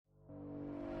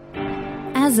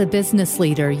As a business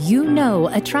leader, you know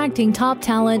attracting top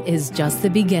talent is just the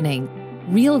beginning.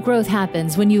 Real growth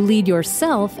happens when you lead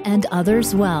yourself and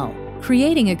others well,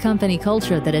 creating a company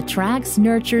culture that attracts,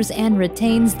 nurtures, and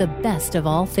retains the best of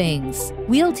all things.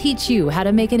 We'll teach you how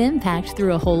to make an impact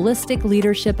through a holistic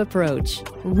leadership approach,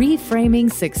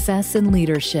 reframing success in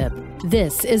leadership.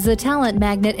 This is the Talent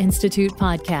Magnet Institute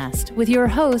podcast with your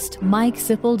host, Mike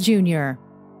Sipple Jr.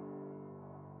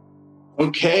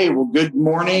 Okay, well, good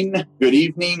morning, good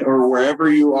evening, or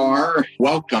wherever you are.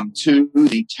 Welcome to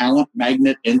the Talent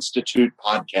Magnet Institute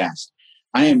podcast.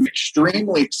 I am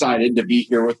extremely excited to be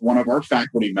here with one of our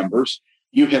faculty members.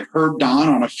 You have heard Don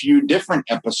on a few different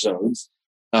episodes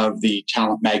of the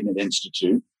Talent Magnet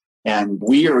Institute, and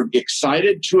we are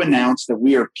excited to announce that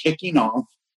we are kicking off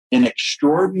an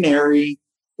Extraordinary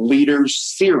Leaders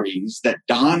series that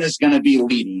Don is going to be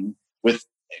leading with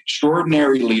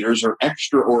extraordinary leaders or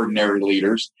extraordinary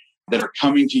leaders that are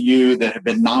coming to you that have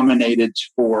been nominated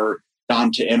for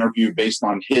Don to interview based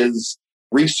on his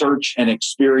research and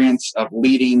experience of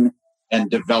leading and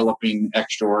developing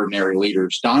extraordinary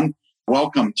leaders. Don,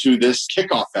 welcome to this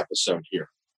kickoff episode here.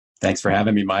 Thanks for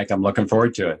having me, Mike. I'm looking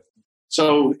forward to it.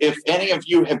 So if any of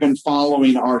you have been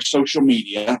following our social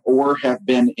media or have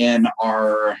been in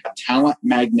our Talent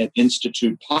Magnet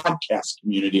Institute podcast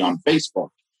community on Facebook,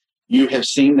 you have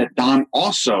seen that Don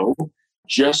also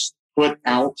just put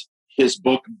out his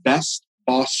book, Best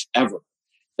Boss Ever.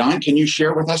 Don, can you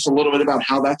share with us a little bit about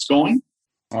how that's going?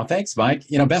 Well, thanks, Mike.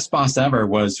 Best Boss Ever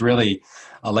was really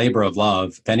a labor of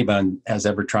love. If anyone has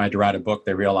ever tried to write a book,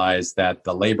 they realize that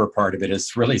the labor part of it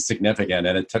is really significant,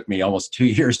 and it took me almost 2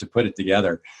 years to put it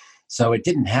together. So it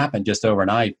didn't happen just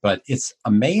overnight, but it's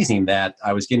amazing that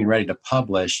I was getting ready to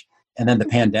publish, and then the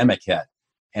pandemic hit.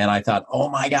 And I thought, oh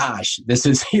my gosh, this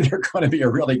is either going to be a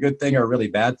really good thing or a really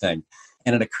bad thing.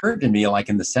 And it occurred to me like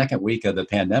in the second week of the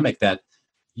pandemic that,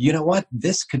 you know what,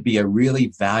 this could be a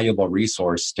really valuable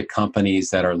resource to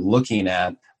companies that are looking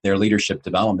at their leadership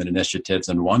development initiatives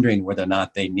and wondering whether or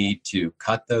not they need to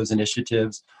cut those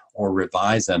initiatives or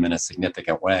revise them in a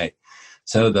significant way.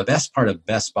 So the best part of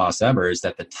Best Boss Ever is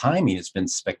that the timing has been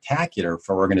spectacular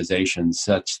for organizations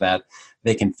such that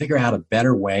they can figure out a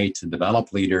better way to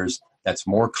develop leaders that's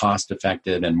more cost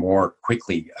effective and more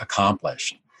quickly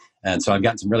accomplished. And so I've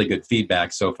gotten some really good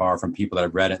feedback so far from people that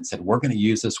have read it and said, we're going to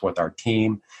use this with our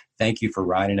team. Thank you for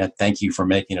writing it. Thank you for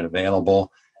making it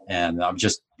available. And I'm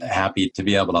just happy to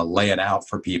be able to lay it out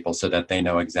for people so that they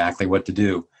know exactly what to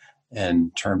do in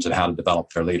terms of how to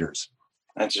develop their leaders.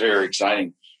 That's very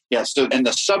exciting. Yeah, so and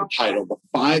the subtitle, the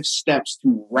 5 steps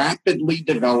to rapidly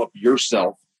develop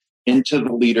yourself into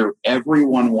the leader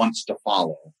everyone wants to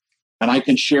follow. And I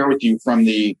can share with you from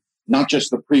not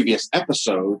just the previous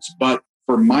episodes, but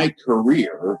for my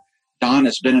career, Don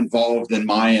has been involved in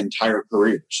my entire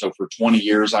career. So for 20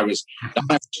 years, I was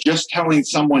just telling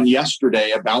someone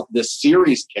yesterday about this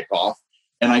series kickoff,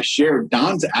 and I shared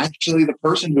Don's actually the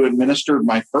person who administered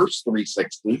my first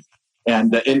 360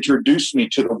 and introduced me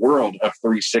to the world of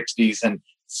 360s and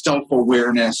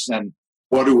self-awareness and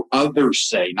what do others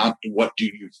say, not what do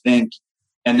you think.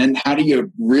 And then how do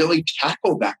you really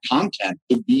tackle that content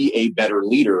to be a better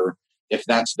leader if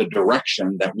that's the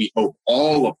direction that we hope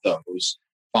all of those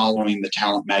following the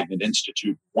Talent Magnet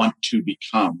Institute want to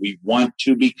become. We want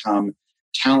to become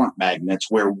talent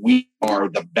magnets where we are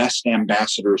the best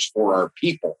ambassadors for our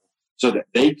people so that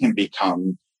they can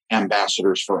become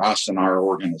ambassadors for us and our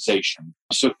organization.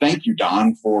 So thank you,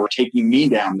 Don, for taking me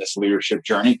down this leadership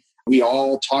journey. We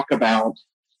all talk about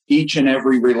each and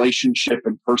every relationship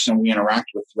and person we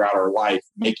interact with throughout our life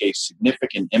make a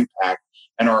significant impact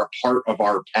and are a part of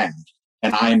our path.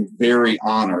 And I'm very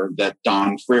honored that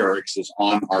Don Frericks is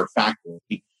on our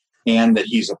faculty and that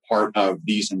he's a part of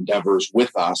these endeavors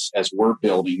with us as we're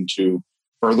building to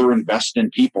further invest in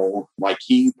people like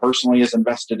he personally has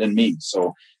invested in me.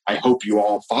 So I hope you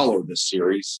all follow this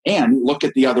series and look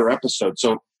at the other episodes.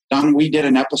 So Don, we did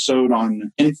an episode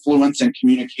on influence and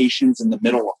communications in the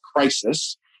middle of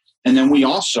crisis. And then we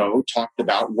also talked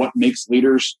about what makes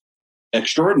leaders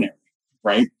extraordinary,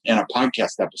 right? In a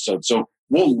podcast episode. So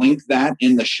we'll link that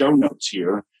in the show notes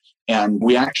here. And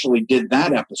we actually did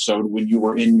that episode when you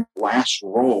were in your last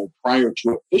role prior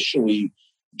to officially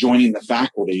joining the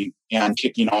faculty and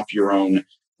kicking off your own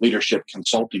leadership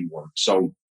consulting work.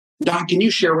 So Don, can you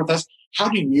share with us, how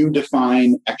do you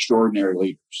define extraordinary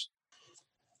leaders?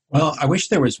 Well, I wish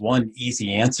there was one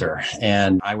easy answer.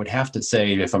 And I would have to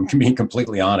say, if I'm being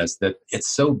completely honest, that it's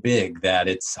so big that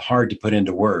it's hard to put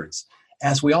into words.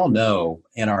 As we all know,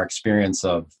 in our experience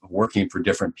of working for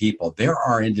different people, there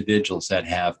are individuals that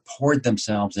have poured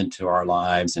themselves into our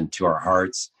lives, into our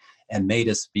hearts, and made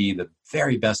us be the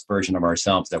very best version of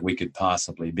ourselves that we could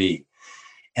possibly be.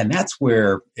 And that's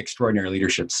where extraordinary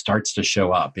leadership starts to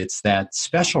show up. It's that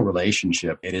special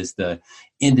relationship. It is the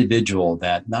individual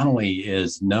that not only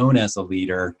is known as a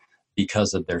leader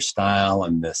because of their style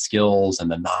and the skills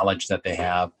and the knowledge that they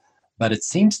have, but it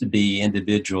seems to be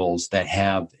individuals that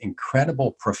have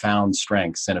incredible, profound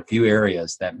strengths in a few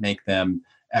areas that make them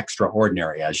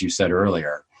extraordinary, as you said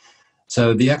earlier.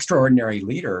 So the extraordinary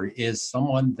leader is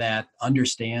someone that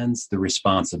understands the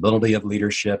responsibility of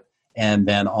leadership and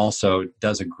then also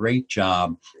does a great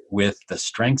job with the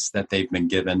strengths that they've been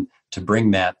given to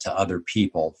bring that to other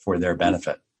people for their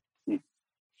benefit.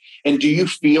 And do you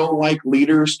feel like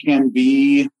leaders can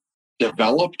be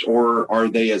developed, or are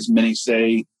they, as many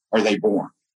say, are they born?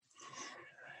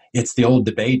 It's the old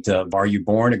debate of, are you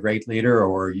born a great leader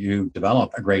or you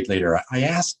develop a great leader? I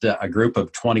asked a group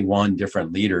of 21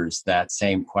 different leaders that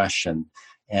same question,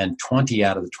 and 20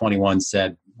 out of the 21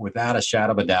 said, without a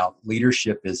shadow of a doubt,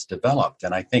 leadership is developed.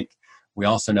 And I think we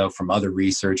also know from other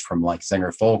research from like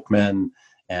Singer Folkman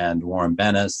and Warren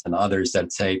Bennis and others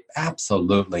that say,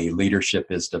 absolutely,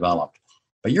 leadership is developed.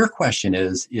 But your question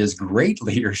is great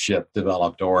leadership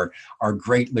developed, or are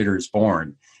great leaders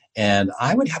born? And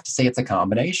I would have to say it's a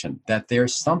combination, that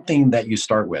there's something that you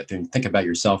start with. And think about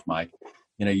yourself, Mike.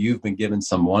 You know, you've been given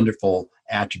some wonderful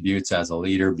attributes as a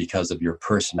leader because of your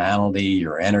personality,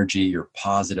 your energy, your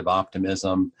positive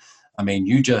optimism. I mean,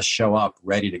 you just show up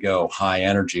ready to go, high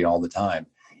energy all the time.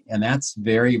 And that's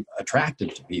very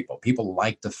attractive to people. People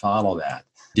like to follow that.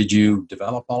 Did you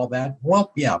develop all of that?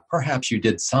 Well, yeah, perhaps you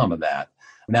did some of that.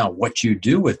 Now, what you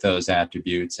do with those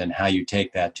attributes and how you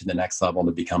take that to the next level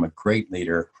to become a great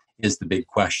leader is the big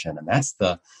question. And that's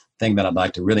the thing that I'd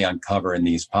like to really uncover in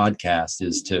these podcasts,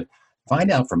 is to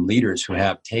find out from leaders who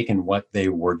have taken what they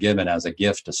were given as a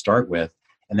gift to start with,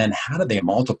 and then how do they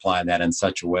multiply that in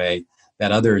such a way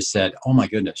that others said, oh my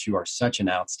goodness, you are such an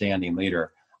outstanding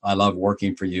leader. I love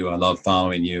working for you. I love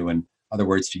following you. In other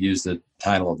words, to use the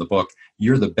title of the book,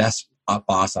 you're the best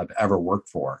boss I've ever worked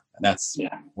for. And that's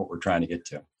what we're trying to get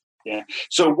to. Yeah.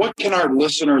 So what can our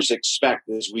listeners expect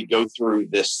as we go through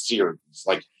this series?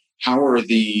 Like, how are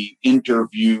the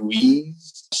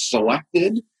interviewees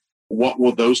selected? What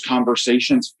will those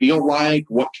conversations feel like?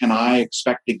 What can I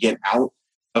expect to get out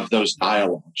of those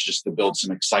dialogues, just to build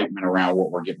some excitement around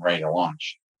what we're getting ready to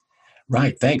launch?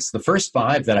 Right. Thanks. The first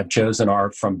 5 that I've chosen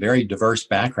are from very diverse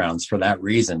backgrounds for that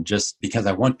reason, just because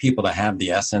I want people to have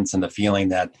the essence and the feeling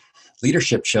that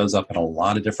leadership shows up in a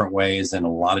lot of different ways in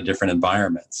a lot of different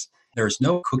environments. There's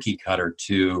no cookie cutter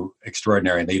to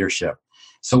extraordinary leadership.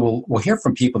 So we'll hear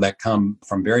from people that come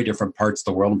from very different parts of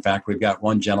the world. In fact, we've got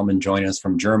one gentleman joining us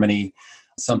from Germany,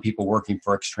 some people working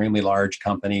for extremely large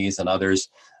companies and others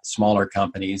smaller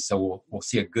companies. So we'll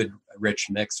see a good, rich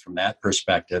mix from that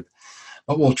perspective.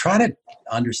 But we'll try to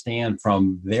understand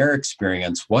from their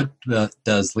experience, what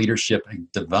does leadership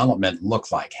development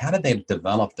look like? How did they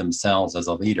develop themselves as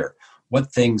a leader?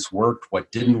 What things worked?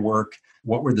 What didn't work?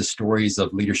 What were the stories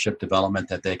of leadership development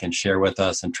that they can share with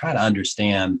us, and try to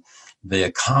understand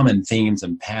the common themes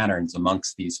and patterns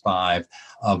amongst these 5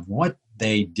 of what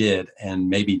they did and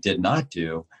maybe did not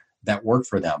do that worked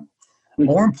for them.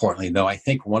 More importantly, though, I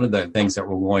think one of the things that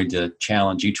we're going to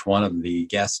challenge each one of the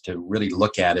guests to really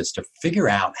look at is to figure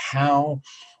out how,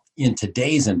 in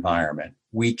today's environment,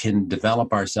 we can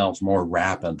develop ourselves more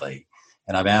rapidly.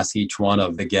 And I've asked each one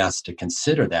of the guests to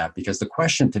consider that, because the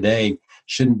question today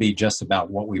shouldn't be just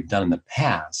about what we've done in the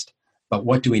past, but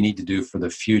what do we need to do for the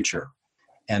future?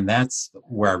 And that's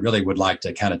where I really would like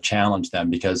to kind of challenge them,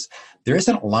 because there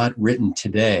isn't a lot written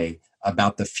today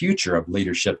about the future of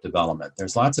leadership development.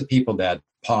 There's lots of people that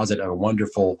posit a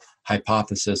wonderful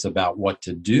hypothesis about what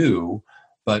to do,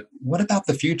 but what about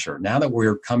the future? Now that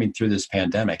we're coming through this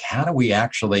pandemic, how do we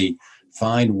actually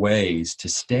find ways to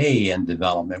stay in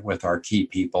development with our key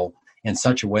people in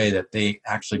such a way that they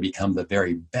actually become the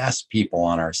very best people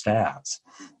on our staffs?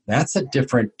 That's a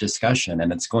different discussion,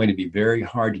 and it's going to be very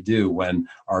hard to do when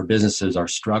our businesses are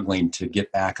struggling to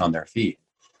get back on their feet.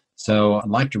 So I'd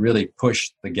like to really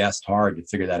push the guest hard to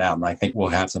figure that out, and I think we'll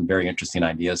have some very interesting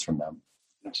ideas from them.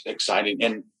 That's exciting.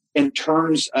 And in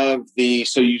terms of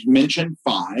so you mentioned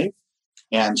 5,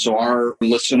 and so our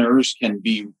listeners can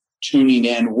be tuning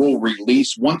in. We'll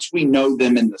release, once we know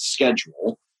them in the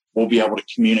schedule, we'll be able to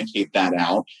communicate that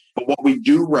out. But what we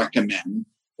do recommend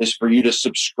is for you to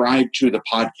subscribe to the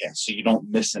podcast so you don't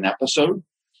miss an episode.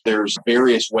 There's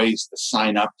various ways to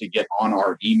sign up to get on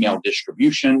our email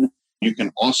distribution. You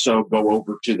can also go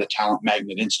over to the Talent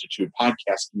Magnet Institute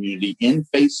podcast community in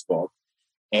Facebook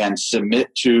and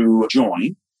submit to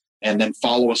join. And then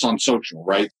follow us on social,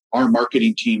 right? Our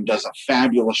marketing team does a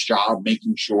fabulous job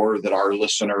making sure that our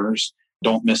listeners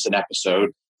don't miss an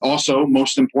episode. Also,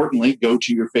 most importantly, go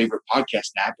to your favorite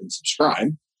podcast app and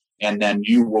subscribe. And then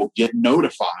you will get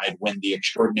notified when the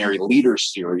Extraordinary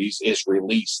Leaders series is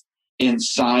released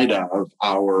inside of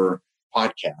our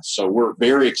podcast. So we're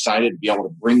very excited to be able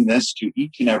to bring this to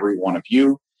each and every one of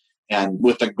you, and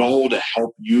with a goal to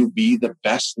help you be the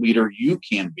best leader you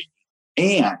can be.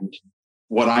 And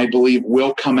what I believe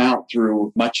will come out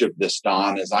through much of this,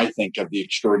 Don, as I think of the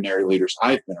extraordinary leaders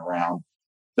I've been around,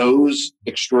 those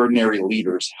extraordinary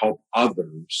leaders help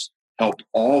others, help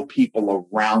all people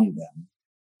around them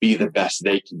be the best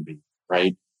they can be,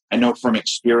 right? I know from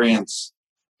experience,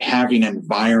 having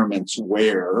environments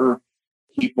where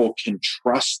people can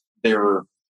trust their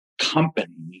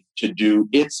company to do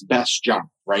its best job,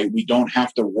 right? We don't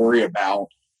have to worry about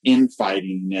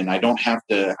infighting, and I don't have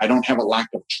a lack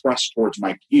of trust towards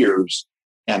my peers,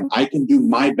 and I can do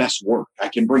my best work. I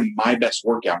can bring my best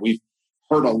work out. We've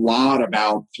heard a lot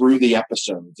about through the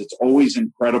episodes. It's always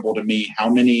incredible to me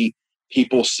how many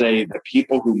people say the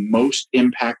people who most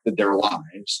impacted their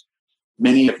lives,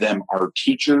 many of them are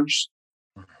teachers,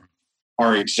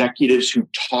 are executives who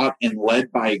taught and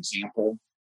led by example,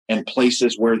 and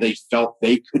places where they felt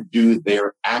they could do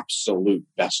their absolute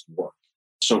best work.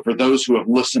 So for those who have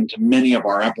listened to many of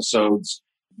our episodes,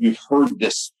 you've heard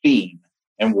this theme,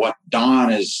 and what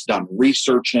Don has done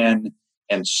research in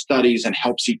and studies and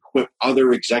helps equip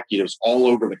other executives all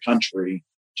over the country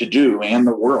to do, and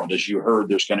the world. As you heard,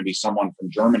 there's going to be someone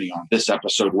from Germany on this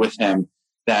episode with him,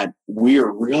 that we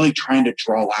are really trying to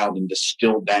draw out and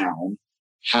distill down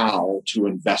how to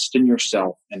invest in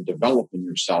yourself and develop in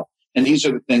yourself. And these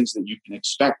are the things that you can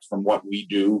expect from what we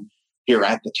do here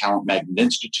at the Talent Magnet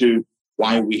Institute,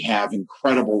 why we have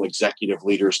incredible executive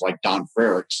leaders like Don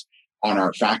Frerichs on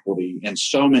our faculty and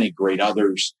so many great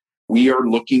others. We are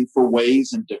looking for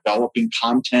ways in developing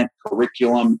content,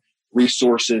 curriculum,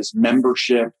 resources,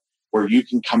 membership, where you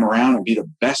can come around and be the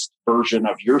best version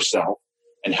of yourself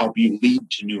and help you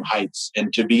lead to new heights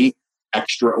and to be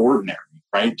extraordinary,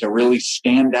 right? To really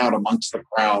stand out amongst the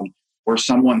crowd where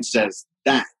someone says,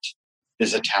 that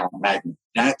is a talent magnet.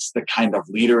 That's the kind of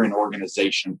leader and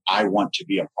organization I want to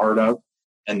be a part of.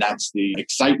 And that's the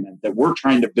excitement that we're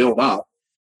trying to build up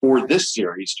for this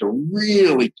series, to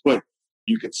really put,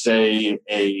 you could say,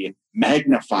 a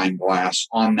magnifying glass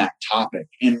on that topic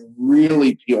and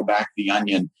really peel back the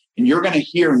onion. And you're going to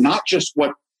hear not just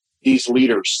what these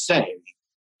leaders say,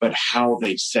 but how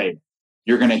they say it.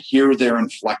 You're going to hear their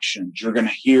inflections. You're going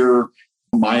to hear,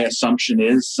 my assumption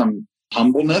is, some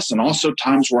humbleness, and also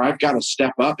times where I've got to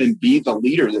step up and be the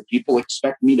leader that people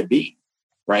expect me to be,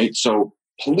 right? So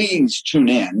please tune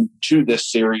in to this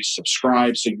series,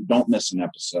 subscribe so you don't miss an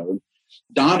episode.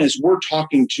 Don, as we're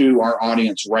talking to our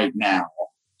audience right now,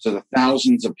 so the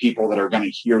thousands of people that are going to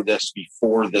hear this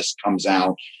before this comes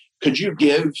out, could you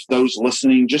give those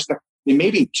listening just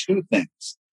maybe two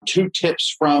things, two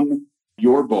tips from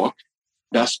your book,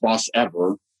 Best Boss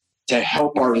Ever, to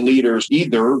help our leaders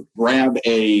either grab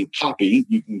a copy?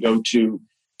 You can go to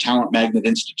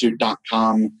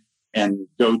talentmagnetinstitute.com and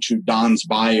go to Don's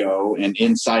bio, and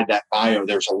inside that bio,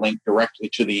 there's a link directly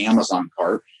to the Amazon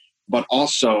cart. But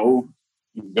also,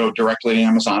 you can go directly to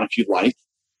Amazon if you'd like.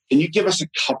 Can you give us a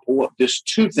couple of just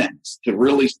two things to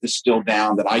really distill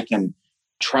down that I can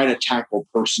try to tackle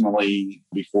personally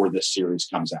before this series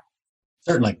comes out?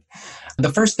 Certainly.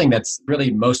 The first thing that's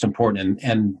really most important,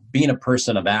 and being a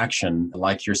person of action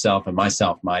like yourself and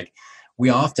myself, Mike, we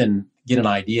often get an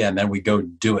idea and then we go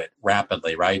do it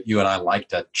rapidly, right? You and I like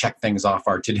to check things off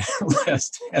our to-do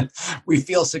list, and we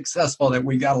feel successful that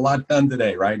we got a lot done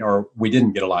today, right? Or we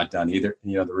didn't get a lot done either.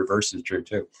 The reverse is true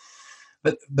too.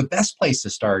 But the best place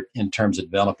to start in terms of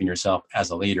developing yourself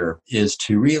as a leader is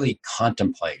to really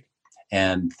contemplate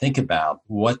and think about,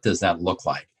 what does that look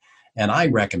like? And I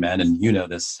recommend, and you know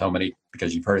this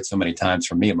because you've heard it so many times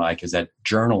from me, Mike, is that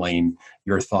journaling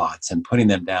your thoughts and putting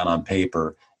them down on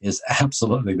paper is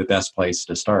absolutely the best place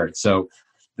to start. So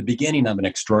the beginning of an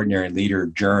extraordinary leader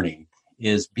journey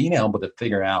is being able to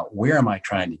figure out, where am I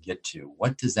trying to get to?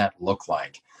 What does that look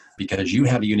like? Because you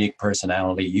have a unique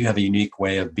personality, you have a unique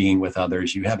way of being with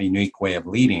others, you have a unique way of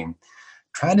leading.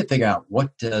 Trying to figure out,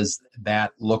 what does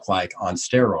that look like on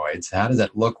steroids? How does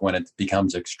that look when it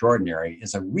becomes extraordinary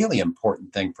is a really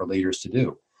important thing for leaders to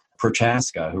do.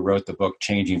 Prochaska, who wrote the book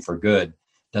Changing for Good,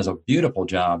 does a beautiful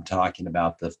job talking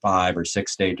about the 5 or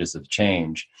 6 stages of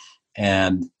change.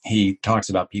 And he talks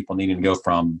about people needing to go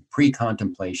from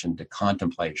pre-contemplation to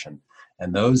contemplation.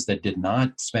 And those that did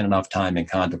not spend enough time in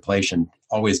contemplation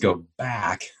always go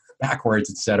back backwards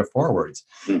instead of forwards.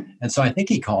 And so I think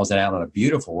he calls it out in a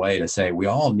beautiful way to say we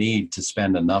all need to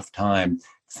spend enough time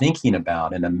thinking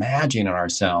about and imagining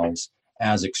ourselves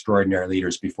as extraordinary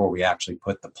leaders before we actually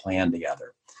put the plan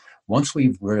together. Once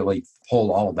we've really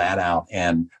pulled all of that out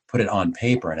and put it on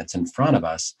paper and it's in front of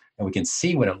us and we can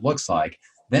see what it looks like,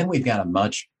 then we've got a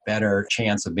much better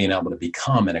chance of being able to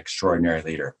become an extraordinary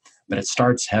leader. But it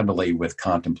starts heavily with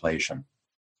contemplation.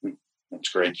 That's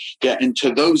great. Yeah, and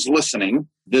to those listening,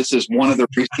 this is one of the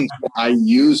reasons why I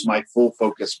use my Full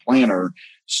Focus Planner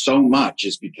so much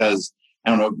is because,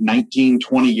 19,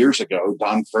 20 years ago,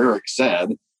 Don Frerick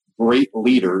said, great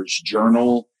leaders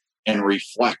journal and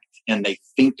reflect, and they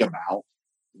think about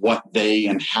what they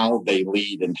and how they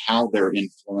lead and how they're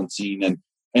influencing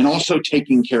and also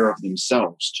taking care of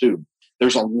themselves too.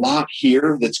 There's a lot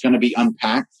here that's going to be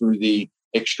unpacked through the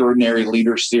Extraordinary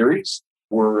Leader series.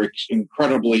 We're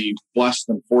incredibly blessed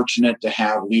and fortunate to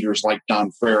have leaders like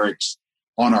Don Frerick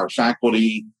on our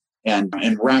faculty and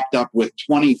wrapped up with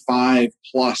 25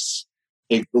 plus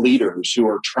leaders who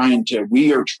are trying to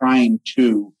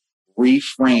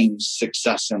reframe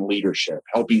success in leadership,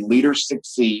 helping leaders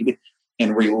succeed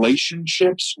in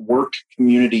relationships, work,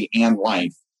 community, and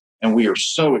life. And we are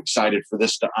so excited for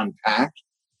this to unpack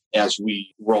as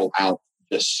we roll out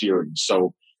this series.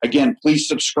 So again, please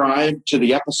subscribe to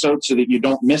the episode so that you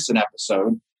don't miss an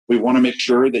episode. We want to make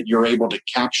sure that you're able to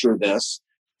capture this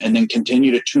and then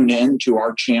continue to tune in to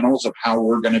our channels of how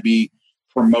we're going to be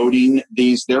promoting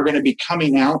these. They're going to be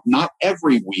coming out not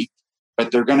every week,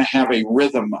 but they're going to have a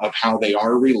rhythm of how they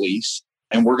are released.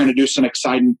 And we're going to do some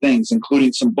exciting things,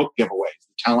 including some book giveaways.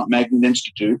 The Talent Magnet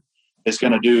Institute is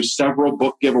going to do several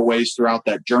book giveaways throughout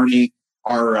that journey.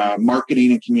 Our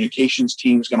marketing and communications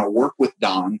team is going to work with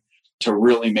Don to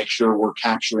really make sure we're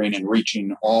capturing and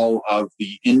reaching all of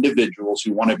the individuals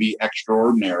who want to be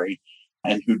extraordinary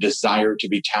and who desire to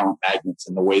be talent magnets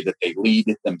in the way that they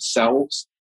lead themselves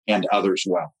and others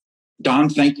well. Don,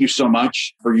 thank you so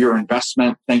much for your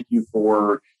investment. Thank you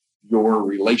for your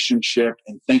relationship,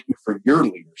 and thank you for your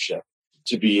leadership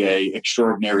to be an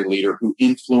extraordinary leader who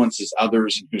influences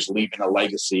others and who's leaving a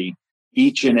legacy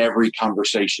each and every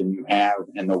conversation you have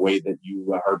and the way that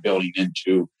you are building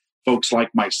into folks like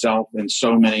myself and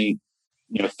so many,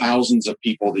 thousands of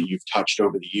people that you've touched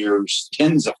over the years,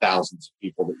 tens of thousands of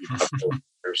people that you've touched over the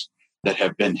years that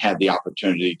have had the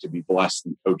opportunity to be blessed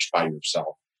and coached by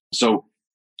yourself. So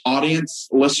audience,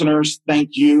 listeners,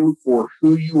 thank you for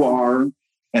who you are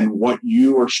and what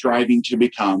you are striving to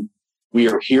become. We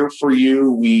are here for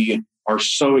you. We are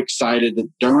so excited that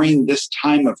during this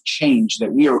time of change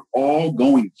that we are all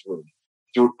going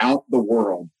throughout the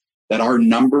world, that our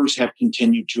numbers have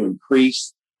continued to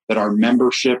increase, that our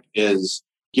membership is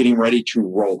getting ready to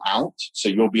roll out. So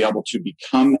you'll be able to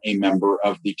become a member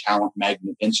of the Talent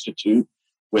Magnet Institute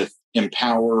with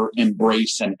Empower,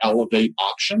 Embrace, and Elevate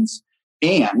options,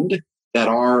 and that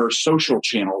our social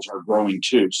channels are growing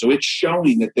too. So it's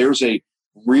showing that there's a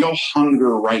real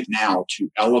hunger right now to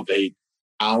elevate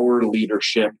our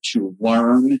leadership, to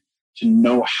learn, to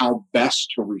know how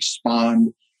best to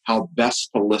respond, how best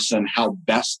to listen, how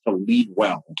best to lead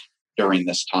well during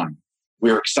this time.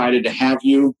 We're excited to have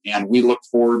you, and we look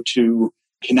forward to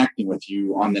connecting with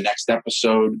you on the next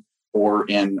episode or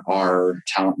in our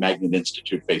Talent Magnet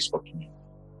Institute Facebook community.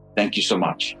 Thank you so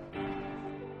much.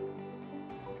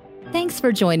 Thanks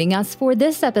for joining us for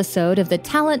this episode of the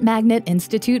Talent Magnet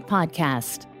Institute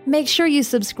podcast. Make sure you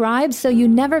subscribe so you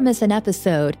never miss an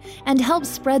episode, and help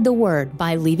spread the word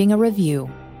by leaving a review.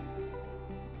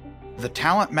 The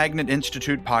Talent Magnet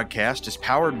Institute podcast is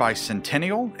powered by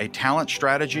Centennial, a talent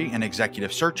strategy and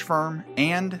executive search firm,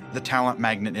 and the Talent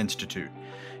Magnet Institute.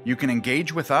 You can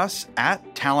engage with us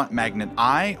at Talent Magnet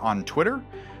I on Twitter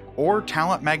or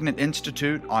Talent Magnet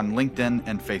Institute on LinkedIn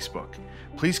and Facebook.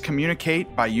 Please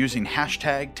communicate by using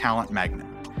hashtag Talent Magnet.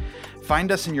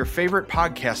 Find us in your favorite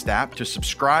podcast app to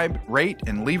subscribe, rate,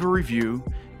 and leave a review,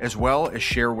 as well as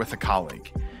share with a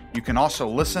colleague. You can also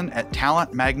listen at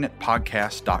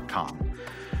talentmagnetpodcast.com.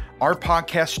 Our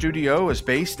podcast studio is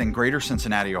based in Greater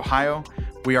Cincinnati, Ohio.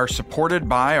 We are supported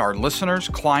by our listeners,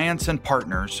 clients, and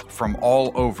partners from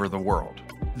all over the world.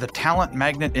 The Talent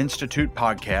Magnet Institute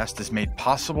podcast is made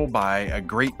possible by a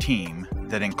great team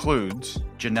that includes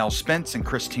Janelle Spence and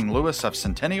Christine Lewis of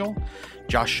Centennial,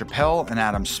 Josh Chappelle and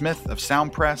Adam Smith of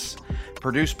Soundpress,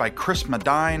 produced by Chris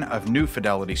Medine of New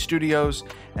Fidelity Studios,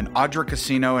 and Audra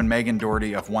Casino and Megan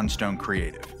Doherty of One Stone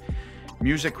Creative.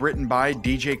 Music written by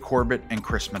DJ Corbett and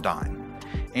Chris Medine.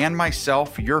 And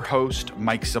myself, your host,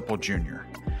 Mike Sipple Jr.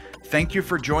 Thank you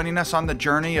for joining us on the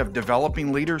journey of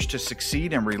developing leaders to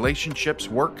succeed in relationships,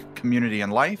 work, community,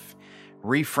 and life,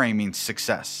 reframing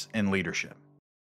success in leadership.